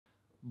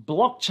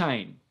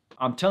Blockchain.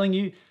 I'm telling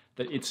you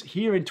that it's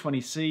here in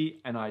 20C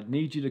and I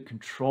need you to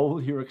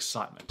control your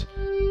excitement.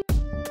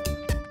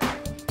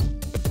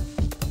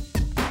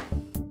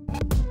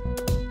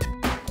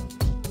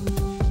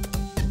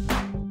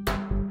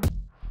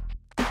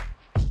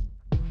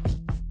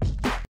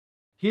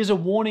 Here's a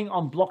warning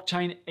on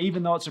blockchain,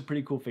 even though it's a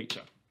pretty cool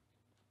feature.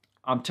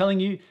 I'm telling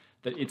you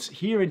that it's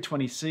here in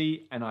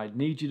 20C and I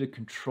need you to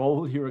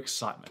control your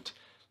excitement.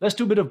 Let's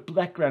do a bit of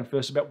background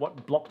first about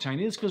what blockchain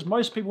is, because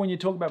most people, when you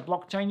talk about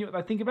blockchain, you know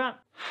what they think about?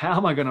 How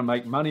am I going to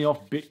make money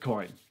off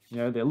Bitcoin? You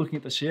know, they're looking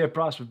at the share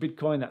price of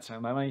Bitcoin, that's how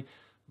they make money.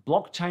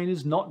 Blockchain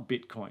is not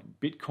Bitcoin.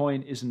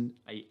 Bitcoin is an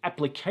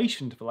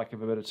application, for lack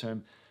of a better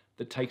term,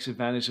 that takes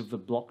advantage of the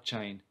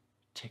blockchain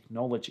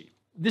technology.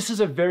 This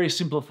is a very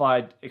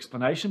simplified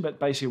explanation, but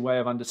basically a way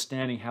of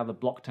understanding how the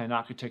blockchain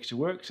architecture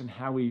works and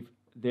how we've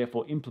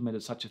therefore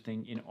implemented such a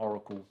thing in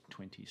Oracle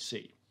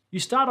 20C. You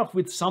start off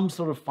with some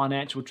sort of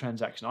financial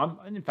transaction.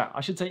 In fact,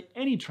 I should say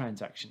any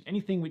transaction,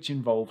 anything which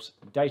involves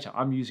data.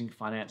 I'm using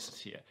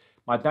finances here.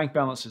 My bank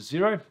balance is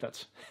 $0.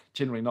 That's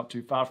generally not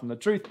too far from the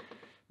truth.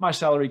 My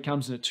salary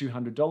comes in at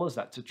 $200.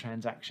 That's a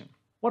transaction.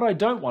 What I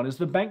don't want is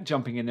the bank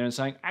jumping in there and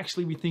saying,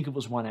 actually, we think it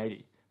was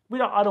 $180.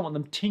 I don't want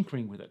them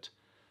tinkering with it.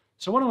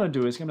 So what I'm going to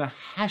do is I'm going to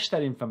hash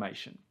that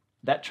information.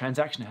 That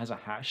transaction has a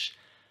hash.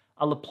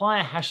 I'll apply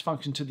a hash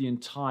function to the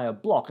entire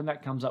block, and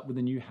that comes up with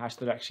a new hash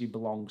that actually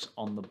belongs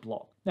on the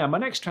block. Now, my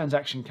next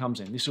transaction comes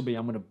in. This will be,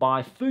 I'm going to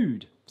buy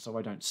food so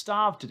I don't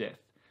starve to death.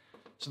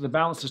 So the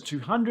balance is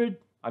 200.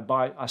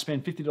 I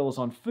spend $50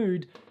 on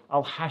food.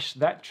 I'll hash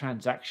that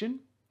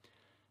transaction.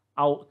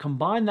 I'll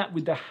combine that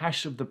with the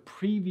hash of the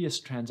previous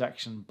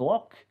transaction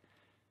block,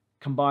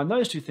 combine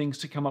those two things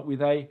to come up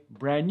with a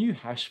brand new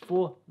hash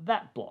for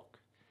that block.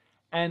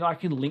 And I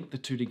can link the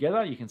two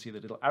together. You can see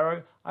the little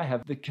arrow. I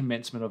have the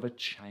commencement of a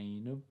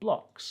chain of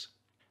blocks.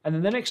 And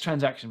then the next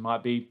transaction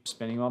might be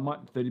spending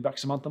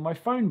 $30 a month on my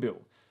phone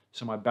bill.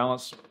 So my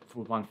balance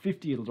for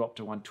 $150, it'll drop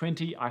to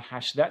 $120. I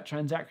hash that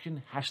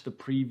transaction, hash the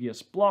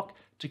previous block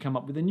to come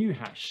up with a new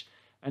hash,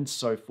 and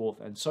so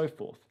forth and so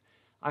forth.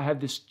 I have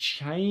this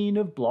chain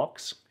of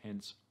blocks,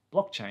 hence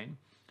blockchain,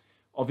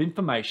 of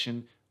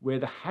information where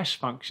the hash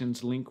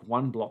functions link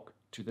one block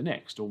to the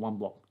next or one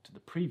block to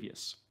the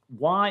previous.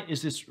 Why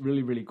is this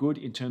really, really good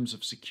in terms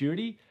of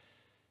security?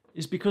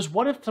 Is because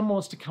what if someone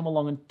wants to come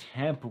along and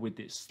tamper with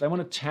this? They want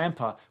to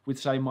tamper with,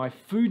 say, my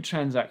food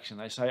transaction.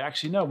 They say,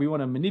 actually, no, we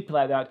want to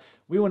manipulate that.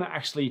 We want to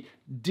actually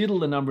diddle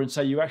the number and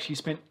say you actually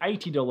spent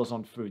 $80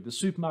 on food. The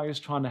supermarket is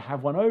trying to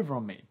have one over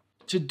on me.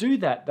 To do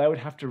that, they would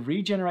have to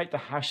regenerate the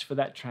hash for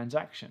that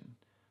transaction,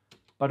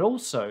 but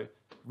also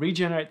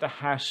regenerate the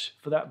hash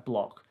for that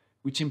block,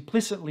 which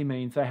implicitly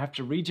means they have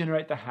to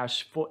regenerate the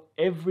hash for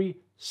every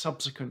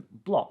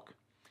subsequent block.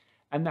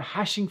 And the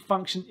hashing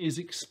function is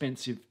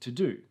expensive to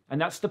do. And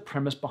that's the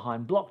premise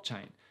behind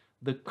blockchain.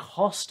 The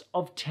cost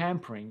of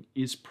tampering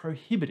is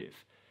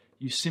prohibitive.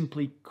 You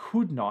simply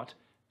could not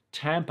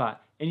tamper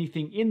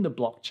anything in the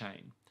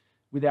blockchain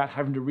without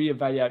having to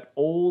reevaluate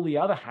all the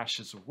other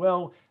hashes as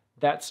well.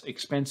 That's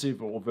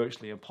expensive or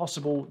virtually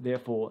impossible.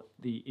 Therefore,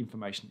 the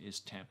information is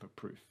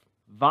tamper-proof.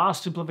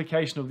 Vast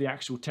simplification of the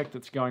actual tech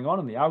that's going on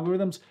and the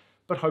algorithms,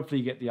 but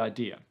hopefully you get the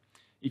idea.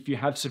 If you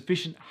have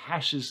sufficient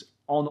hashes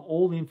on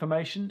all the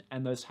information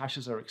and those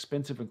hashes are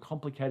expensive and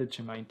complicated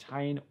to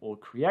maintain or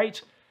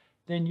create,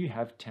 then you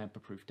have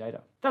tamper-proof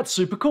data. That's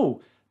super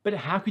cool, but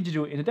how could you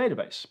do it in a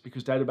database?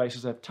 Because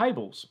databases have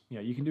tables.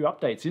 You can do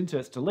updates,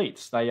 inserts,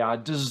 deletes. They are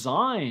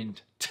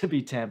designed to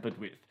be tampered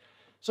with.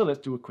 So let's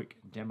do a quick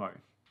demo.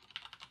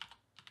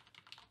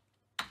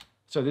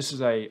 So this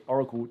is a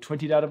Oracle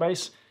 20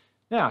 database.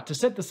 Now, to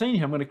set the scene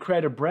here, I'm going to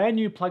create a brand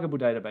new pluggable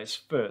database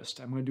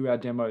first. I'm going to do our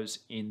demos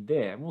in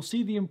there. And we'll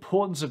see the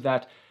importance of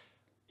that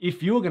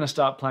if you're going to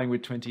start playing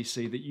with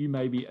 20C, that you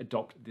maybe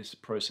adopt this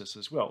process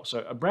as well.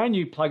 So a brand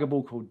new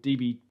pluggable called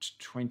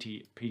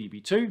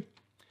db20pdb2.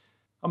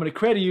 I'm going to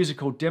create a user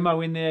called demo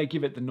in there,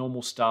 give it the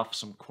normal stuff,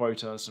 some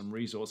quota, some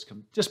resource,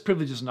 just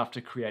privileges enough to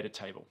create a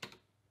table.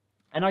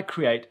 And I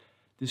create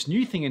this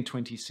new thing in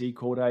 20C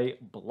called a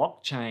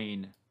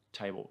blockchain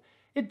table.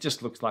 It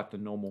just looks like the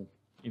normal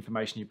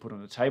information you put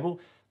on a table.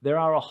 There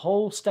are a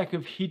whole stack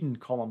of hidden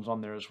columns on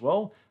there as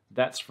well.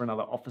 That's for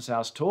another office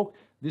hours talk.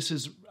 This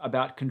is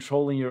about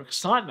controlling your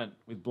excitement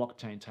with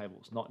blockchain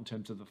tables, not in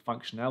terms of the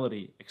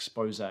functionality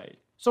expose.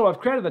 So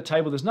I've created the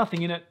table, there's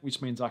nothing in it,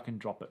 which means I can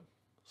drop it.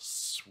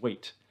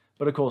 Sweet.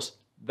 But of course,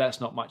 that's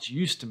not much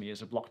use to me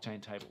as a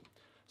blockchain table.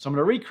 So I'm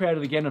going to recreate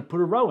it again and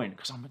put a row in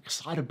because I'm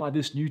excited by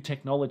this new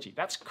technology.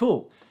 That's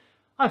cool.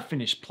 I've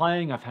finished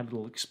playing, I've had a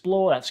little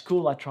explore, that's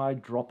cool, I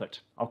tried drop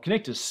it. I'll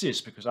connect to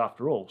sys because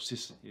after all,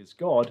 sys is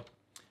God.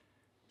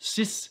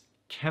 Sys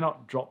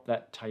cannot drop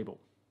that table.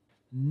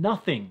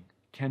 Nothing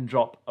can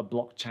drop a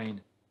blockchain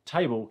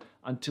table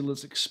until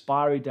its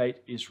expiry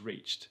date is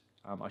reached.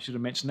 I should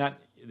have mentioned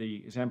that. The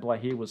example I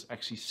hear was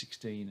actually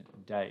 16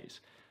 days.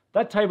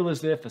 That table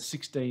is there for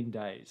 16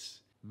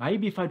 days.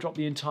 Maybe if I drop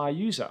the entire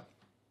user.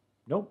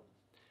 Nope.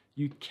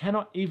 You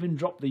cannot even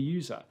drop the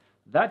user.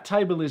 That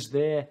table is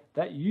there,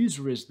 that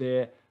user is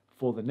there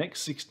for the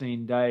next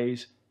 16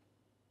 days,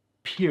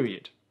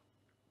 period.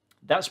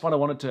 That's what I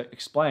wanted to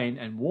explain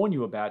and warn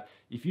you about.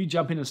 If you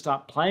jump in and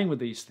start playing with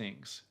these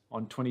things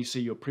on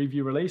 20C, your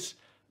preview release,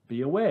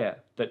 be aware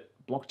that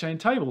blockchain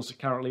tables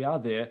currently are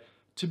there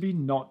to be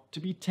not to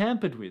be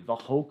tampered with. The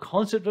whole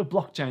concept of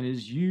blockchain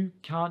is you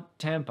can't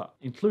tamper,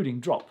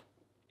 including drop.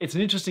 It's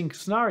an interesting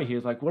scenario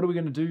here. Like, what are we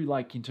going to do,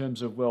 like, in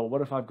terms of, well,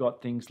 what if I've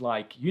got things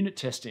like unit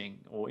testing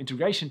or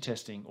integration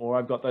testing, or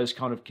I've got those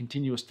kind of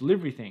continuous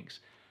delivery things?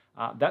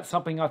 That's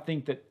something I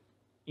think that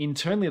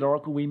internally at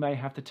Oracle we may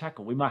have to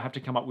tackle. We might have to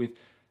come up with,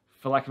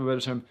 for lack of a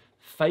better term,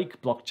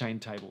 fake blockchain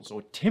tables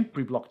or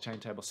temporary blockchain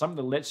tables, something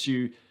that lets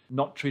you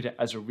not treat it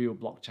as a real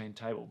blockchain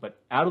table. But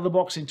out of the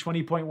box in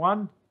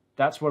 20.1,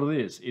 that's what it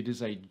is. It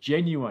is a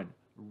genuine,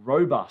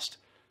 robust,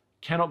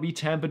 cannot be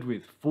tampered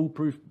with,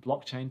 foolproof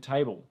blockchain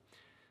table.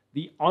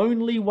 The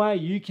only way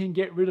you can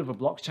get rid of a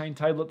blockchain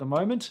table at the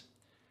moment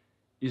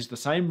is the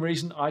same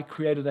reason I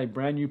created a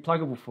brand new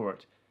pluggable for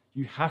it.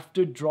 You have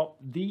to drop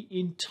the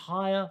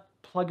entire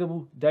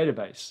pluggable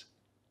database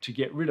to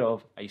get rid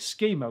of a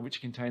schema which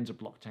contains a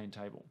blockchain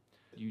table.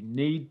 You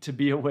need to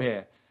be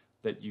aware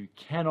that you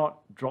cannot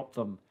drop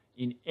them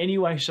in any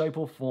way, shape,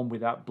 or form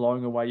without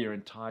blowing away your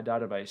entire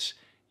database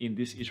in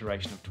this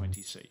iteration of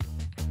 20C.